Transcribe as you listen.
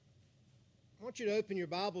I want you to open your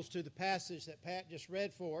Bibles to the passage that Pat just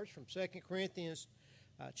read for us from 2 Corinthians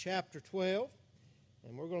chapter 12.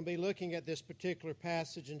 And we're going to be looking at this particular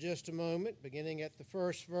passage in just a moment, beginning at the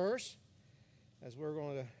first verse, as we're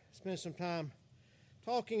going to spend some time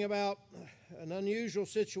talking about an unusual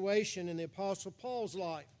situation in the Apostle Paul's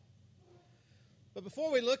life. But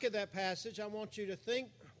before we look at that passage, I want you to think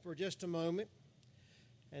for just a moment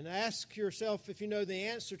and ask yourself if you know the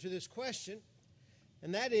answer to this question,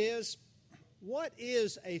 and that is, what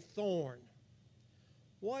is a thorn?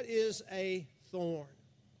 What is a thorn?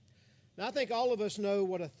 Now, I think all of us know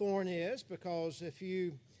what a thorn is, because if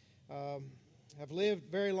you have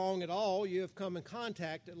lived very long at all, you have come in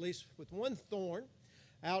contact at least with one thorn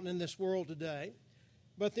out in this world today.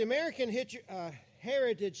 But the American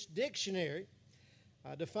Heritage Dictionary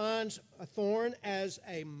defines a thorn as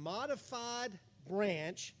a modified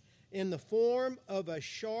branch in the form of a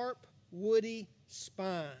sharp, woody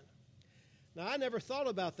spine. Now, I never thought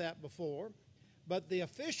about that before, but the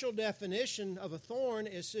official definition of a thorn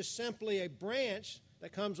is just simply a branch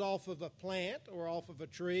that comes off of a plant or off of a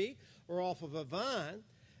tree or off of a vine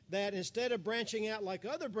that, instead of branching out like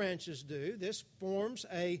other branches do, this forms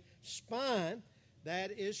a spine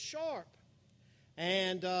that is sharp.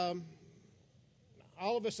 And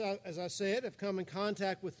all of us, as I said, have come in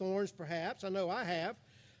contact with thorns perhaps. I know I have.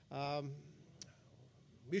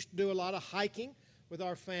 We used to do a lot of hiking with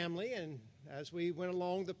our family, and as we went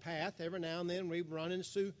along the path, every now and then we'd run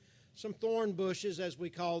into some thorn bushes, as we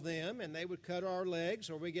call them, and they would cut our legs,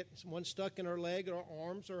 or we get one stuck in our leg or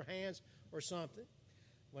arms or hands or something.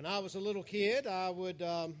 When I was a little kid, I would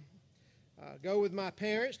go with my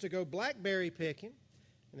parents to go blackberry picking.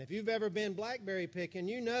 And if you've ever been blackberry picking,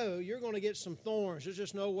 you know you're going to get some thorns. There's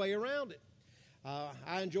just no way around it.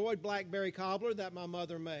 I enjoyed blackberry cobbler that my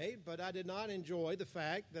mother made, but I did not enjoy the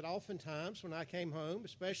fact that oftentimes when I came home,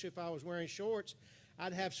 especially if I was wearing shorts,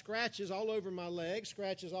 I'd have scratches all over my legs,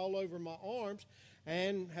 scratches all over my arms,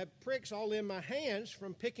 and have pricks all in my hands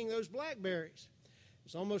from picking those blackberries.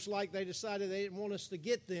 It's almost like they decided they didn't want us to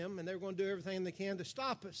get them, and they were going to do everything they can to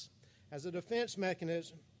stop us as a defense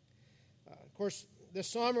mechanism. Of course, this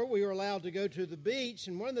summer we were allowed to go to the beach,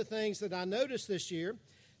 and one of the things that I noticed this year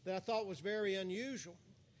that I thought was very unusual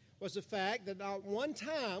was the fact that not one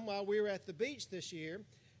time while we were at the beach this year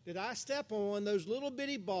did I step on those little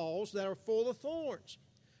bitty balls that are full of thorns.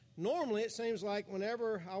 Normally, it seems like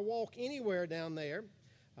whenever I walk anywhere down there,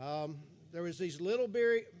 there was these little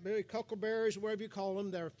berry cuckleberries, whatever you call them,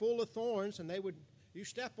 that are full of thorns, and you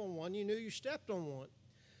step on one, you knew you stepped on one.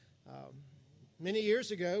 Many years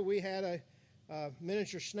ago, we had a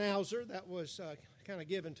miniature schnauzer that was kind of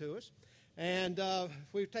given to us. And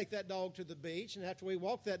we would take that dog to the beach, and after we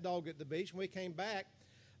walked that dog at the beach, and we came back,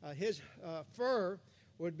 his fur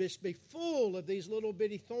would just be full of these little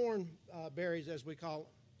bitty thorn berries, as we call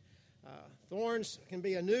them. Thorns can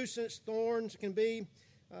be a nuisance. Thorns can be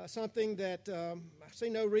something that I see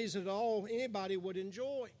no reason at all anybody would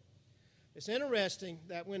enjoy. It's interesting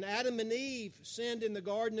that when Adam and Eve sinned in the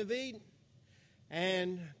Garden of Eden,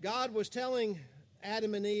 and God was telling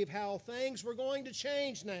Adam and Eve how things were going to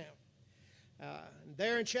change now.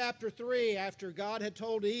 There in chapter 3, after God had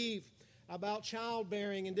told Eve about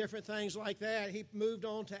childbearing and different things like that, he moved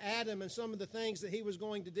on to Adam and some of the things that he was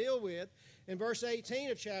going to deal with. In verse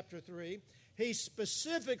 18 of chapter 3, he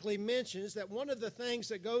specifically mentions that one of the things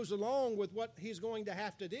that goes along with what he's going to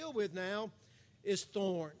have to deal with now is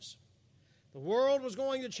thorns. The world was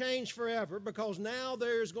going to change forever because now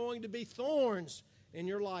there's going to be thorns in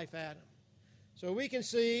your life, Adam. So we can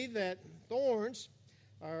see that thorns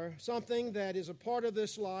are something that is a part of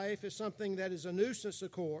this life, is something that is a nuisance,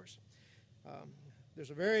 of course.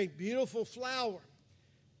 There's a very beautiful flower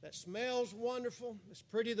that smells wonderful. It's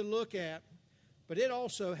pretty to look at, but it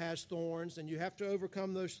also has thorns, and you have to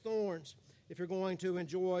overcome those thorns if you're going to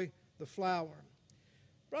enjoy the flower.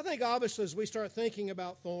 But I think obviously as we start thinking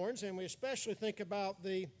about thorns, and we especially think about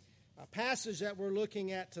the passage that we're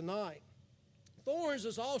looking at tonight, thorns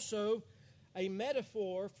is also a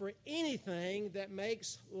metaphor for anything that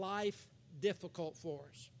makes life difficult for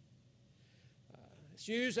us. It's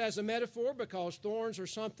used as a metaphor because thorns are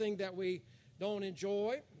something that we don't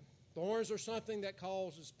enjoy. Thorns are something that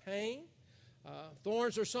causes pain.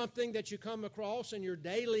 Thorns are something that you come across in your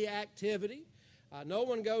daily activity. No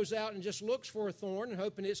one goes out and just looks for a thorn and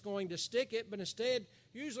hoping it's going to stick it, but instead,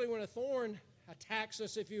 usually when a thorn attacks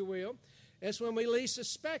us, if you will, it's when we least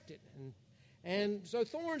suspect it. And so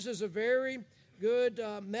thorns is a very good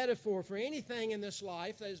metaphor for anything in this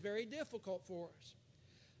life that is very difficult for us.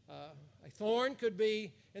 A thorn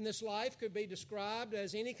in this life could be described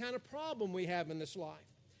as any kind of problem we have in this life.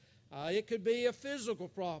 It could be a physical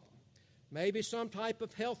problem. maybe some type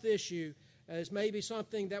of health issue is maybe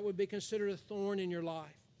something that would be considered a thorn in your life.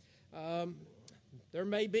 There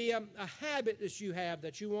may be a habit that you have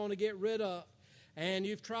that you want to get rid of, and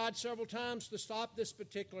you've tried several times to stop this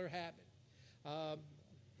particular habit.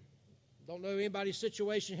 Don't know anybody's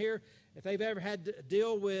situation here if they've ever had to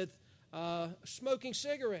deal with smoking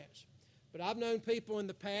cigarettes. But I've known people in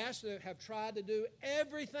the past that have tried to do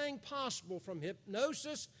everything possible, from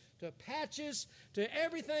hypnosis to patches to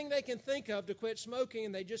everything they can think of to quit smoking,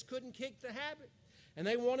 and they just couldn't kick the habit. And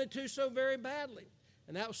they wanted to so very badly.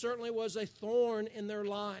 And that certainly was a thorn in their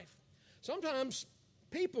life. Sometimes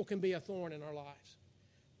people can be a thorn in our lives.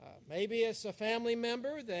 Maybe it's a family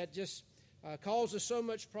member that just causes so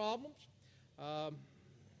much problems.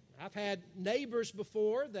 I've had neighbors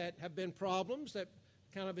before that have been problems that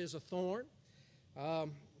kind of is a thorn.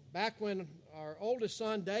 Back when our oldest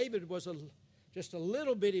son, David, was just a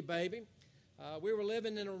little bitty baby, we were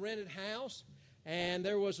living in a rented house, and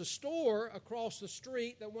there was a store across the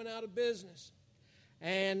street that went out of business.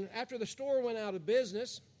 And after the store went out of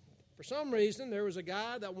business, for some reason, there was a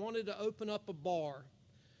guy that wanted to open up a bar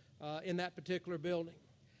in that particular building.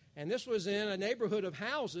 And this was in a neighborhood of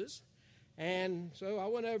houses. And so I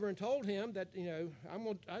went over and told him that,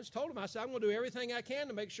 I just told him, I said, I'm going to do everything I can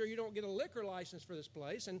to make sure you don't get a liquor license for this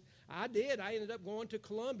place. And I did. I ended up going to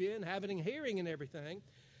Columbia and having a hearing and everything.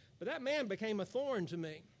 But that man became a thorn to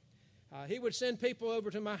me. He would send people over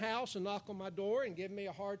to my house and knock on my door and give me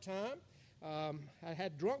a hard time. I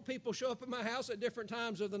had drunk people show up at my house at different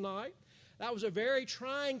times of the night. That was a very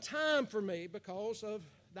trying time for me because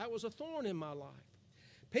that was a thorn in my life.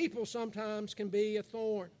 People sometimes can be a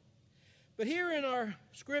thorn. But here in our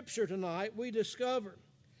scripture tonight, we discover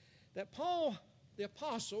that Paul, the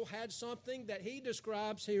apostle, had something that he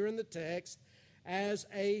describes here in the text as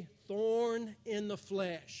a thorn in the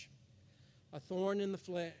flesh. A thorn in the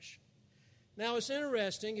flesh. Now, it's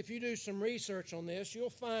interesting, if you do some research on this, you'll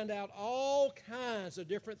find out all kinds of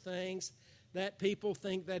different things that people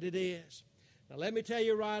think that it is. Now, let me tell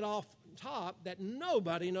you right off top that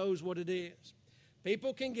nobody knows what it is.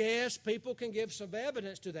 People can guess, people can give some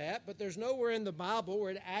evidence to that, but there's nowhere in the Bible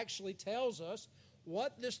where it actually tells us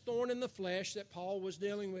what this thorn in the flesh that Paul was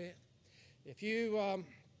dealing with. If you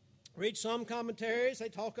read some commentaries, they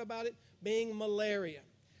talk about it being malaria.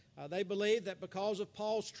 They believe that because of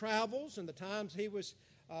Paul's travels and the times he was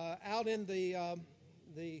out in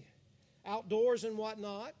the outdoors and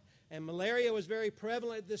whatnot, and malaria was very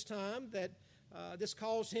prevalent at this time, that this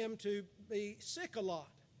caused him to be sick a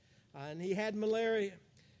lot. And he had malaria.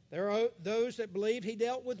 There are those that believe he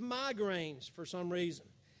dealt with migraines for some reason.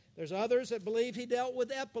 There's others that believe he dealt with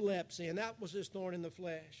epilepsy, and that was his thorn in the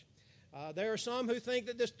flesh. There are some who think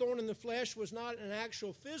that this thorn in the flesh was not an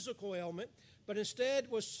actual physical ailment, but instead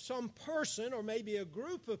was some person or maybe a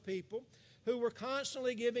group of people who were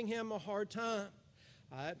constantly giving him a hard time.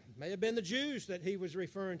 It may have been the Jews that he was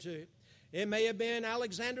referring to. It may have been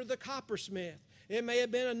Alexander the coppersmith. It may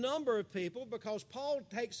have been a number of people, because Paul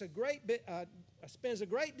takes spends a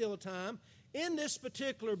great deal of time in this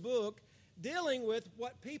particular book dealing with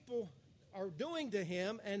what people are doing to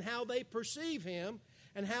him and how they perceive him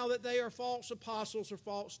and how that they are false apostles or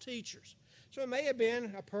false teachers. So it may have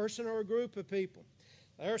been a person or a group of people.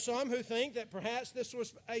 There are some who think that perhaps this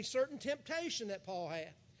was a certain temptation that Paul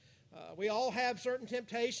had. We all have certain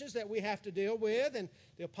temptations that we have to deal with, and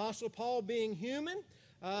the Apostle Paul, being human,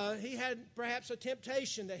 he had perhaps a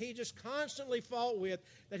temptation that he just constantly fought with,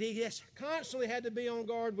 that he just constantly had to be on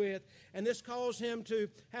guard with, and this caused him to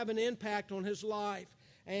have an impact on his life.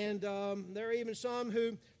 And there are even some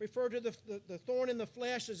who refer to the thorn in the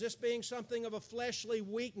flesh as this being something of a fleshly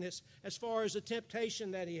weakness as far as the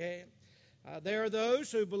temptation that he had. There are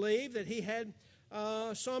those who believe that he had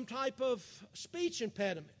some type of speech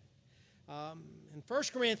impediment. In 1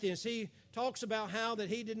 Corinthians, he talks about how that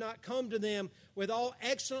he did not come to them with all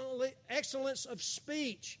excellence of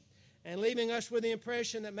speech, and leaving us with the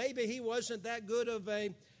impression that maybe he wasn't that good of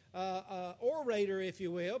a orator, if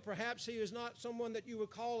you will. Perhaps he was not someone that you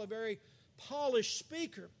would call a very polished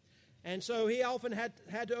speaker, and so he often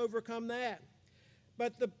had to overcome that.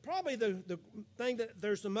 But probably the thing that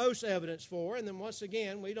there's the most evidence for, and then once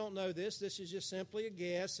again, we don't know this is just simply a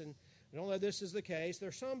guess, and we don't know this is the case.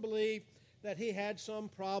 There's some believe that he had some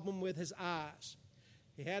problem with his eyes.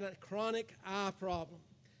 He had a chronic eye problem.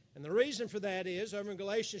 And the reason for that is, over in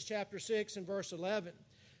Galatians chapter 6 and verse 11,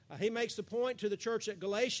 he makes the point to the church at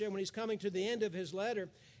Galatia when he's coming to the end of his letter.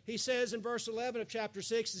 He says in verse 11 of chapter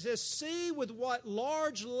 6, he says, "See with what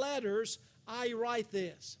large letters I write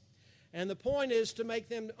this." And the point is to make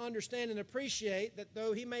them understand and appreciate that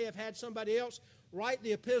though he may have had somebody else write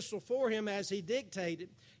the epistle for him as he dictated.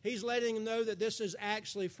 He's letting them know that this is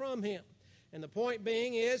actually from him. And the point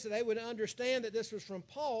being is that they would understand that this was from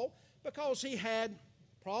Paul because he had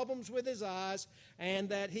problems with his eyes and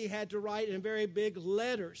that he had to write in very big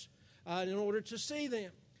letters in order to see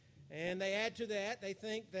them. And they add to that, they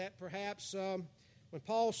think that perhaps when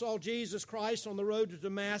Paul saw Jesus Christ on the road to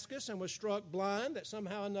Damascus and was struck blind, that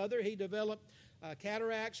somehow or another he developed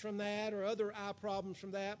cataracts from that or other eye problems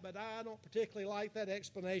from that. But I don't particularly like that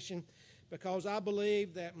explanation because I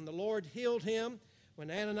believe that when the Lord healed him, when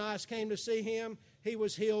Ananias came to see him, he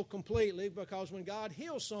was healed completely because when God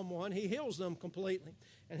heals someone, he heals them completely.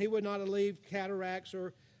 And he would not leave cataracts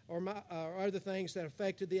or other things that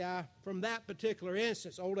affected the eye from that particular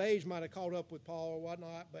instance. Old age might have caught up with Paul or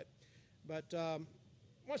whatnot, but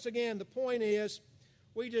once again, the point is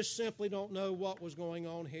we just simply don't know what was going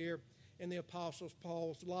on here in the Apostle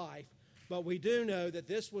Paul's life. But we do know that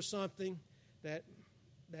this was something that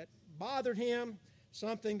bothered him,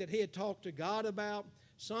 something that he had talked to God about,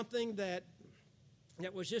 something that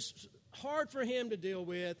was just hard for him to deal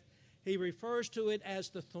with. He refers to it as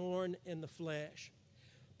the thorn in the flesh.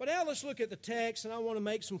 But now let's look at the text, and I want to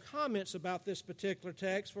make some comments about this particular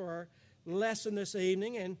text for our lesson this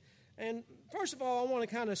evening. And first of all, I want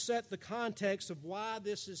to kind of set the context of why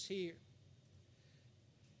this is here.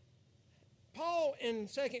 Paul, in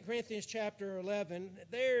 2 Corinthians chapter 11,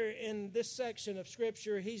 there in this section of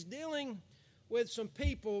Scripture, he's dealing with some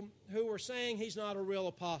people who were saying he's not a real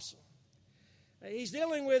apostle. He's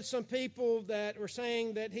dealing with some people that were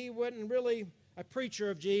saying that he wasn't really a preacher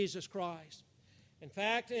of Jesus Christ. In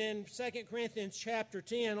fact, in 2 Corinthians chapter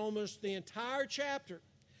 10, almost the entire chapter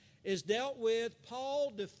is dealt with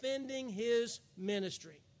Paul defending his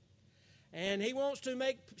ministry. And he wants to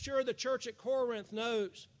make sure the church at Corinth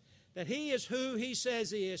knows that he is who he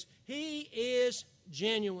says he is. He is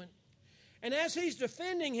genuine. And as he's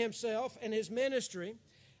defending himself and his ministry,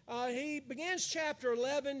 he begins chapter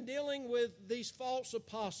 11 dealing with these false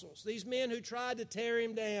apostles, these men who tried to tear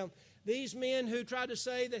him down, these men who tried to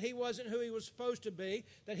say that he wasn't who he was supposed to be,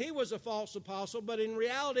 that he was a false apostle, but in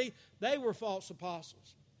reality, they were false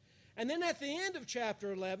apostles. And then at the end of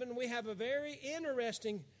chapter 11, we have a very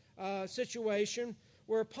interesting situation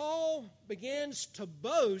where Paul begins to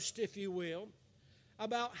boast, if you will,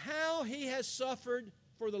 about how he has suffered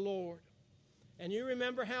for the Lord. And you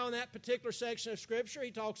remember how in that particular section of Scripture he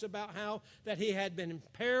talks about how that he had been in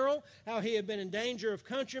peril, how he had been in danger of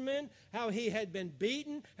countrymen, how he had been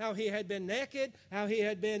beaten, how he had been naked, how he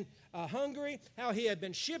had been hungry, how he had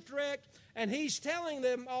been shipwrecked. And he's telling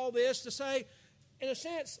them all this to say, in a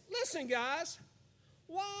sense, listen guys,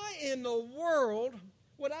 why in the world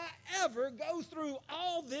would I ever go through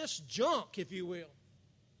all this junk, if you will?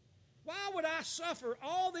 Why would I suffer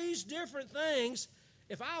all these different things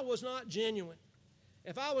if I was not genuine?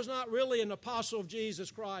 If I was not really an apostle of Jesus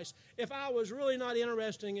Christ, if I was really not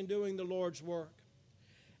interested in doing the Lord's work.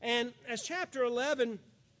 And as chapter 11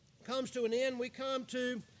 comes to an end, we come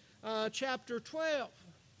to chapter 12.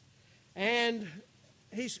 And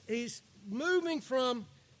he's moving from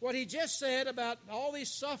what he just said about all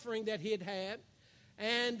these suffering that he had,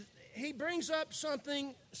 and he brings up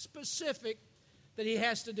something specific that he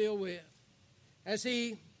has to deal with as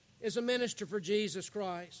he is a minister for Jesus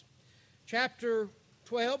Christ. Chapter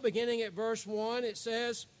 12, beginning at verse 1, it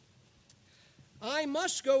says, I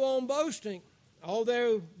must go on boasting,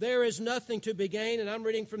 although there is nothing to be gained, and I'm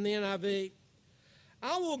reading from the NIV.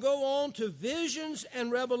 I will go on to visions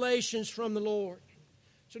and revelations from the Lord.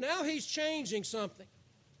 So now he's changing something.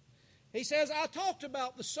 He says, I talked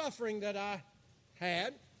about the suffering that I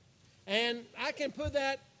had, and I can put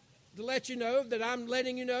that to let you know that I'm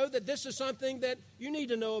letting you know that this is something that you need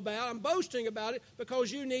to know about. I'm boasting about it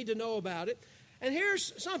because you need to know about it. And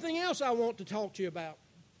here's something else I want to talk to you about.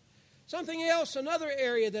 Something else, another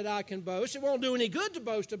area that I can boast. It won't do any good to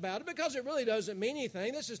boast about it because it really doesn't mean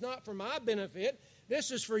anything. This is not for my benefit. This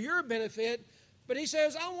is for your benefit. But he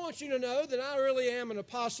says, I want you to know that I really am an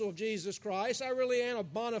apostle of Jesus Christ. I really am a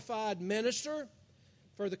bona fide minister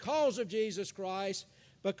for the cause of Jesus Christ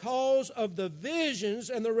because of the visions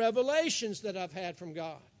and the revelations that I've had from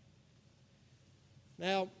God.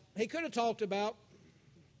 Now, he could have talked about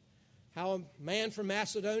how a man from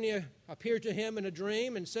Macedonia appeared to him in a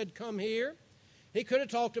dream and said, come here. He could have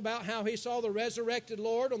talked about how he saw the resurrected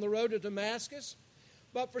Lord on the road to Damascus.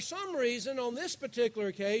 But for some reason, on this particular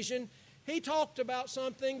occasion, he talked about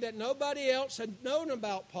something that nobody else had known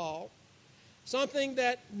about Paul, something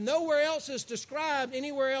that nowhere else is described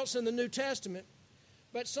anywhere else in the New Testament,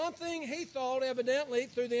 but something he thought evidently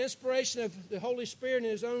through the inspiration of the Holy Spirit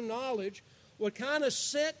and his own knowledge would kind of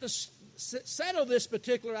settle this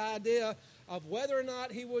particular idea of whether or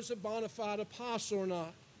not he was a bona fide apostle or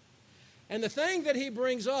not. And the thing that he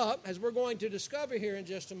brings up, as we're going to discover here in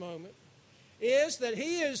just a moment, is that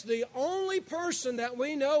he is the only person that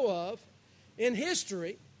we know of in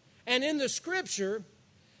history and in the Scripture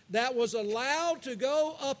that was allowed to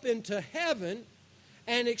go up into heaven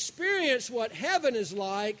and experience what heaven is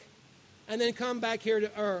like and then come back here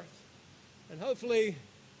to earth. And hopefully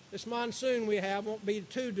this monsoon we have won't be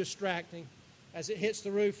too distracting as it hits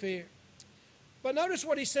the roof here. But notice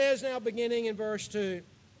what he says now beginning in verse 2.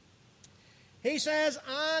 He says,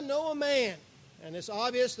 I know a man. And it's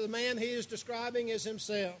obvious the man he is describing is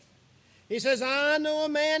himself. He says, I know a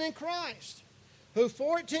man in Christ who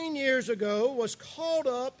 14 years ago was called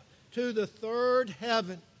up to the third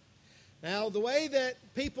heaven. Now, the way that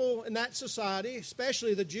people in that society,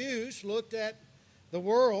 especially the Jews, looked at the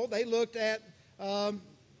world, they looked at the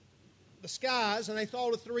skies and they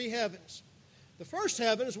thought of three heavens. The first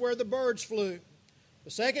heaven is where the birds flew.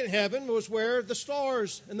 The second heaven was where the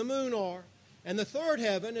stars and the moon are. And the third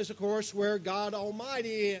heaven is, of course, where God Almighty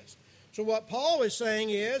is. So what Paul is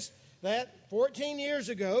saying is that 14 years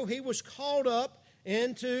ago, he was called up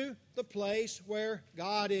into the place where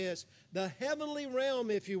God is, the heavenly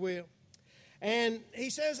realm, if you will. And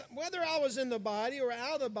he says, whether I was in the body or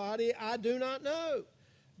out of the body, I do not know.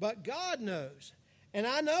 But God knows. And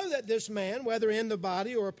I know that this man, whether in the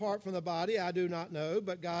body or apart from the body, I do not know,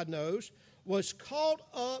 but God knows, was caught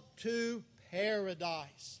up to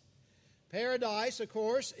paradise. Paradise, of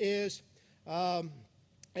course, is a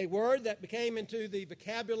word that became into the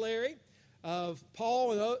vocabulary of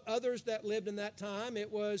Paul and others that lived in that time. It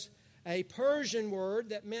was a Persian word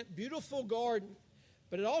that meant beautiful garden.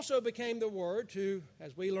 But it also became the word to,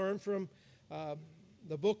 as we learn from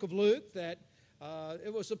the book of Luke, that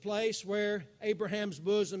it was the place where Abraham's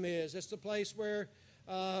bosom is. It's the place where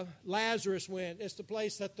Lazarus went. It's the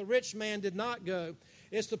place that the rich man did not go.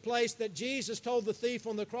 It's the place that Jesus told the thief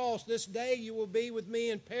on the cross, this day you will be with me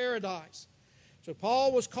in paradise. So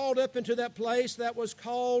Paul was called up into that place that was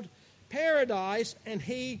called paradise, and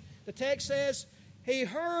the text says, he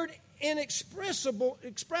heard inexpressible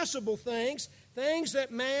things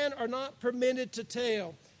that man are not permitted to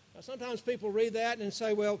tell. Now, sometimes people read that and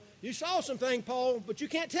say, well, you saw something, Paul, but you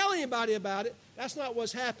can't tell anybody about it. That's not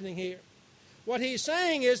what's happening here. What he's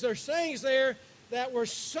saying is there's things there that were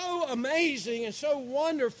so amazing and so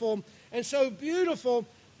wonderful and so beautiful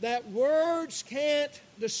that words can't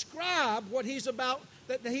describe what he's about,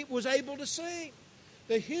 that he was able to see.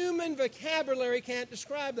 The human vocabulary can't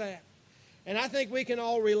describe that. And I think we can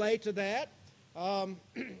all relate to that. I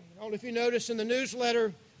don't know if you noticed in the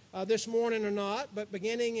newsletter this morning or not, but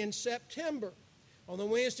beginning in September, on the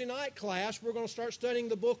Wednesday night class, we're going to start studying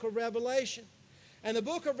the book of Revelation. And the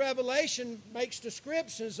book of Revelation makes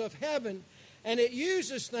descriptions of heaven, and it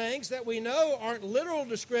uses things that we know aren't literal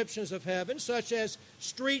descriptions of heaven, such as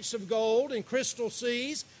streets of gold and crystal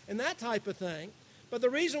seas and that type of thing. But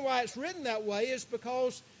the reason why it's written that way is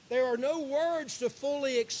because there are no words to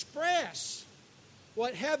fully express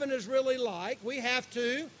what heaven is really like. We have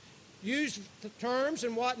to use the terms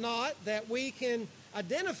and whatnot that we can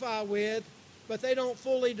identify with, but they don't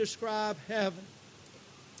fully describe heaven.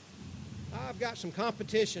 I've got some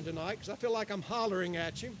competition tonight because I feel like I'm hollering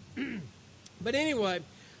at you. But anyway,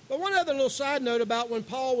 but one other little side note about when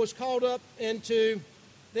Paul was called up into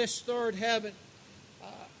this third heaven.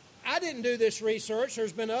 I didn't do this research.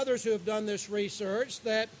 There's been others who have done this research,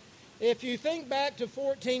 that if you think back to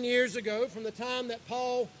 14 years ago from the time that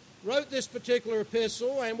Paul wrote this particular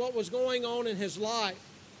epistle and what was going on in his life,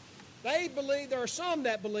 they believe, there are some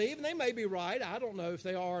that believe, and they may be right, I don't know if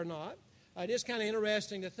they are or not. It is kind of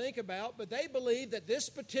interesting to think about, but they believe that this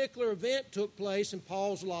particular event took place in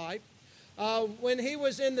Paul's life when he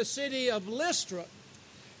was in the city of Lystra.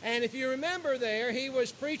 And if you remember there, he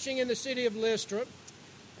was preaching in the city of Lystra,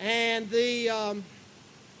 and the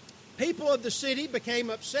people of the city became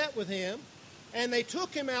upset with him, and they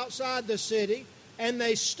took him outside the city, and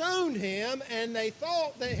they stoned him, and they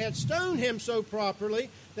thought they had stoned him so properly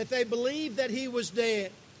that they believed that he was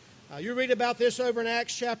dead. You read about this over in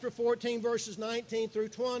Acts chapter 14, verses 19 through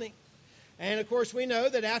 20. And, of course, we know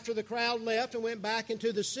that after the crowd left and went back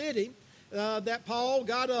into the city, that Paul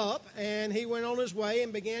got up and he went on his way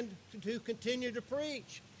and began to continue to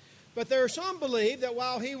preach. But there are some believe that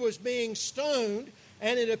while he was being stoned,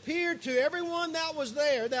 and it appeared to everyone that was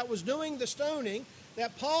there that was doing the stoning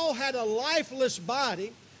that Paul had a lifeless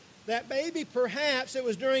body, that maybe perhaps it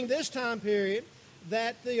was during this time period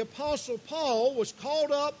that the Apostle Paul was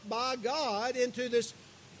called up by God into this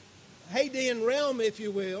Hadean realm, if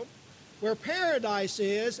you will, where paradise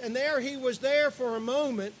is, and there he was there for a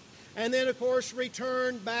moment, and then, of course,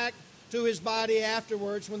 returned back to his body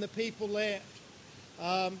afterwards when the people left.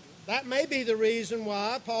 That may be the reason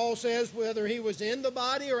why Paul says whether he was in the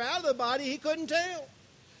body or out of the body, he couldn't tell.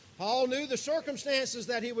 Paul knew the circumstances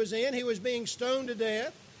that he was in. He was being stoned to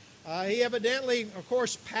death. He evidently, of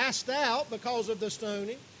course, passed out because of the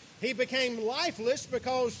stoning. He became lifeless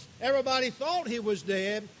because everybody thought he was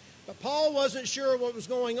dead. But Paul wasn't sure what was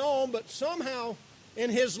going on, but somehow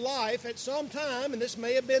in his life at some time, and this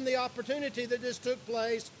may have been the opportunity that this took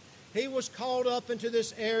place, he was called up into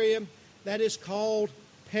this area that is called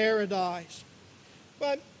paradise.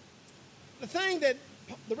 But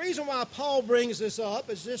the reason why Paul brings this up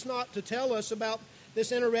is just not to tell us about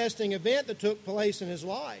this interesting event that took place in his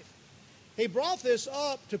life. He brought this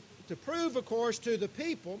up to prove, of course, to the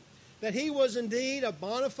people that he was indeed a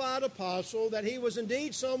bona fide apostle, that he was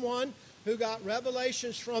indeed someone who got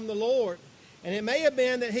revelations from the Lord. And it may have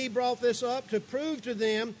been that he brought this up to prove to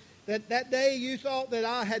them that that day you thought that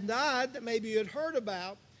I had died, that maybe you had heard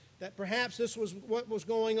about, that perhaps this was what was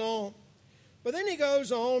going on. But then he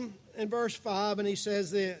goes on in verse 5 and he says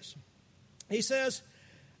this. He says,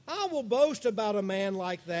 I will boast about a man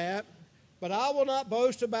like that, but I will not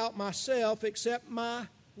boast about myself except my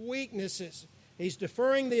weaknesses. He's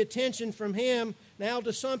deferring the attention from him now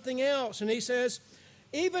to something else. And he says,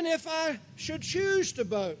 even if I should choose to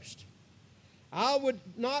boast, I would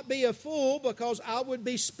not be a fool because I would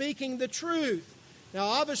be speaking the truth. Now,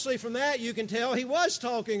 obviously, from that you can tell he was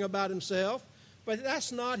talking about himself, but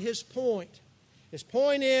that's not his point. His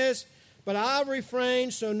point is, but I refrain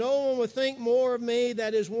so no one will think more of me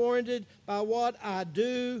that is warranted by what I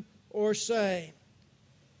do or say.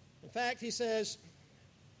 In fact, he says,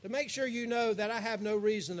 to make sure you know that I have no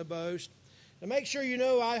reason to boast, to make sure you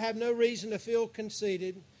know I have no reason to feel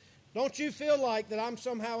conceited, don't you feel like that I'm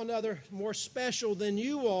somehow or another more special than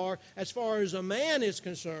you are as far as a man is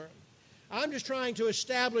concerned. I'm just trying to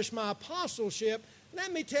establish my apostleship.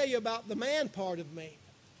 Let me tell you about the man part of me.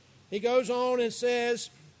 He goes on and says,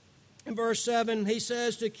 in verse 7, he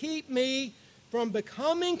says, to keep me from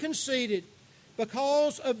becoming conceited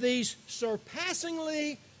because of these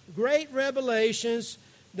surpassingly great revelations,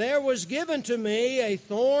 there was given to me a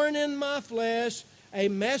thorn in my flesh, a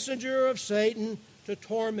messenger of Satan to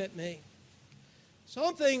torment me.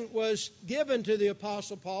 Something was given to the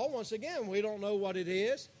Apostle Paul. Once again, we don't know what it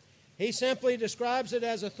is. He simply describes it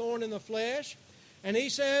as a thorn in the flesh. And he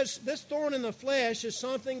says, this thorn in the flesh is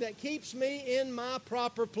something that keeps me in my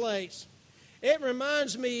proper place. It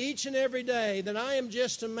reminds me each and every day that I am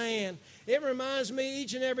just a man. It reminds me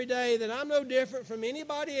each and every day that I'm no different from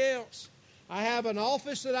anybody else. I have an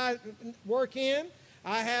office that I work in.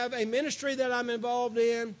 I have a ministry that I'm involved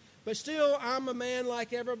in. But still, I'm a man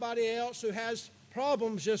like everybody else who has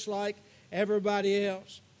problems just like everybody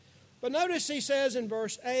else. But notice he says in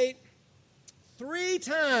verse 8, 3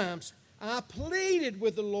 times I pleaded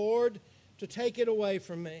with the Lord to take it away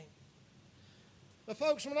from me. Now,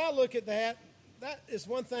 folks, when I look at that, that is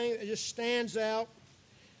one thing that just stands out.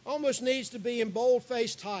 Almost needs to be in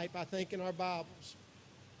bold-faced type, I think, in our Bibles.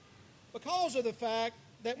 Because of the fact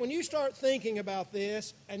that when you start thinking about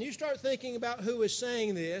this, and you start thinking about who is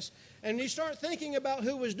saying this, and you start thinking about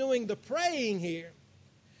who was doing the praying here,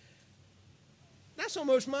 that's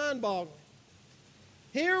almost mind-boggling.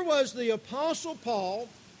 Here was the Apostle Paul,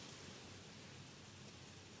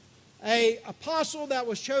 an apostle that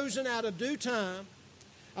was chosen out of due time,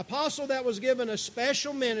 apostle that was given a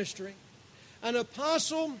special ministry, an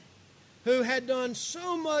apostle who had done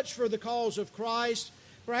so much for the cause of Christ,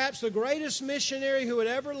 perhaps the greatest missionary who had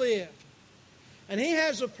ever lived. And he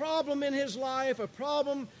has a problem in his life, a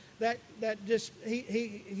problem that just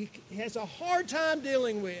he has a hard time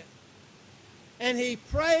dealing with. And he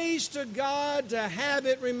prays to God to have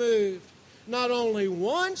it removed. Not only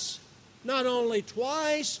once, not only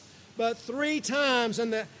twice, but 3 times.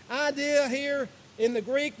 And the idea here in the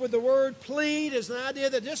Greek with the word plead is the idea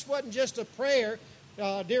that this wasn't just a prayer,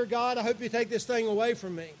 dear God, I hope you take this thing away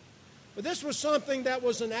from me. But this was something that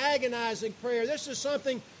was an agonizing prayer. This is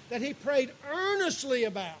something that he prayed earnestly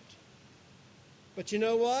about. But you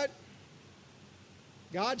know what?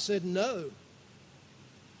 God said no.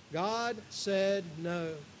 God said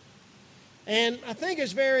no. And I think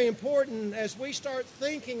it's very important as we start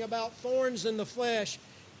thinking about thorns in the flesh,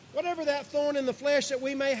 whatever that thorn in the flesh that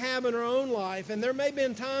we may have in our own life, and there may have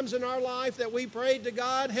been times in our life that we prayed to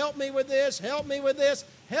God, help me with this, help me with this,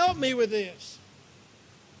 help me with this.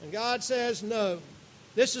 And God says, no,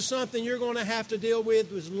 this is something you're going to have to deal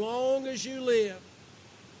with as long as you live.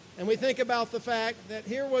 And we think about the fact that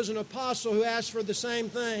here was an apostle who asked for the same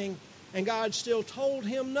thing, and God still told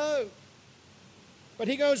him no. But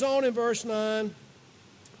he goes on in verse 9,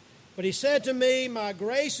 But he said to me, my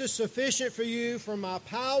grace is sufficient for you, for my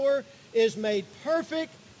power is made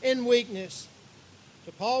perfect in weakness.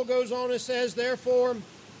 So Paul goes on and says, therefore,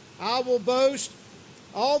 I will boast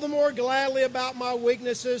all the more gladly about my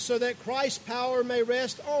weaknesses, so that Christ's power may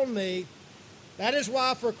rest on me. That is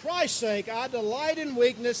why, for Christ's sake, I delight in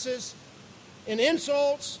weaknesses, in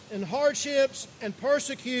insults, in hardships, and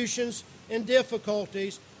persecutions, and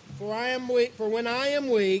difficulties. For when I am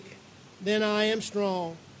weak, then I am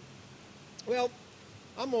strong. Well,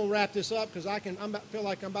 I'm going to wrap this up because I feel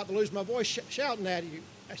like I'm about to lose my voice shouting at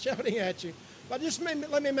you. But just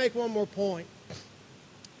let me make one more point.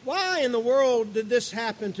 Why in the world did this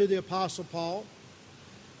happen to the Apostle Paul?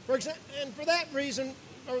 For that reason,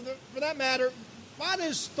 or for that matter, why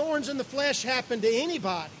does thorns in the flesh happen to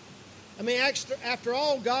anybody? I mean, after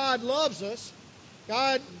all, God loves us.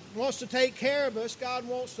 God wants to take care of us. God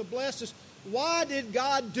wants to bless us. Why did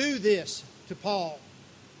God do this to Paul?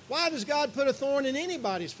 Why does God put a thorn in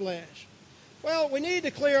anybody's flesh? Well, we need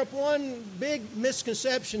to clear up one big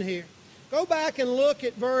misconception here. Go back and look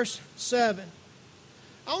at verse 7.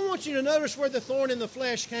 I want you to notice where the thorn in the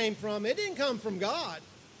flesh came from. It didn't come from God.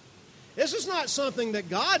 This is not something that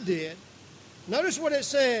God did. Notice what it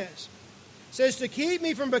says. It says, to keep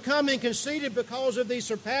me from becoming conceited because of these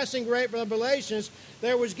surpassing great revelations,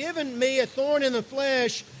 there was given me a thorn in the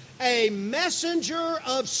flesh, a messenger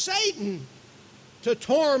of Satan to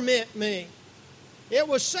torment me. It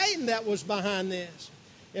was Satan that was behind this.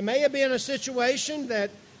 It may have been a situation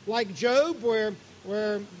that, like Job,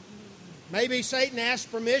 where maybe Satan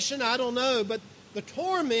asked permission, I don't know. But the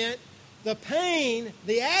torment, the pain,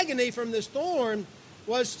 the agony from this thorn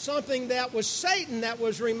was something that was Satan that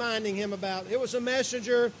was reminding him about. It was a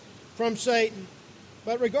messenger from Satan.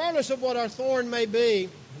 But regardless of what our thorn may be,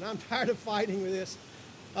 and I'm tired of fighting with this,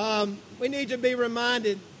 we need to be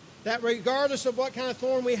reminded that regardless of what kind of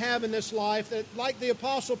thorn we have in this life, that like the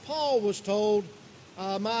Apostle Paul was told,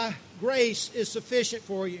 my grace is sufficient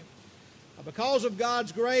for you. Because of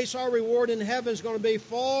God's grace, our reward in heaven is going to be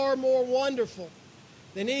far more wonderful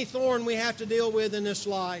than any thorn we have to deal with in this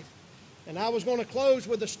life. And I was going to close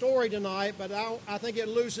with a story tonight, but I think it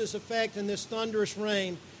loses effect in this thunderous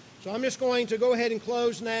rain. So I'm just going to go ahead and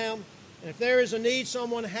close now. And if there is a need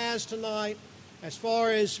someone has tonight, as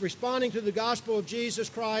far as responding to the gospel of Jesus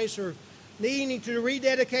Christ or needing to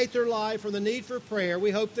rededicate their life or the need for prayer,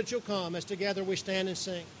 we hope that you'll come as together we stand and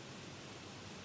sing.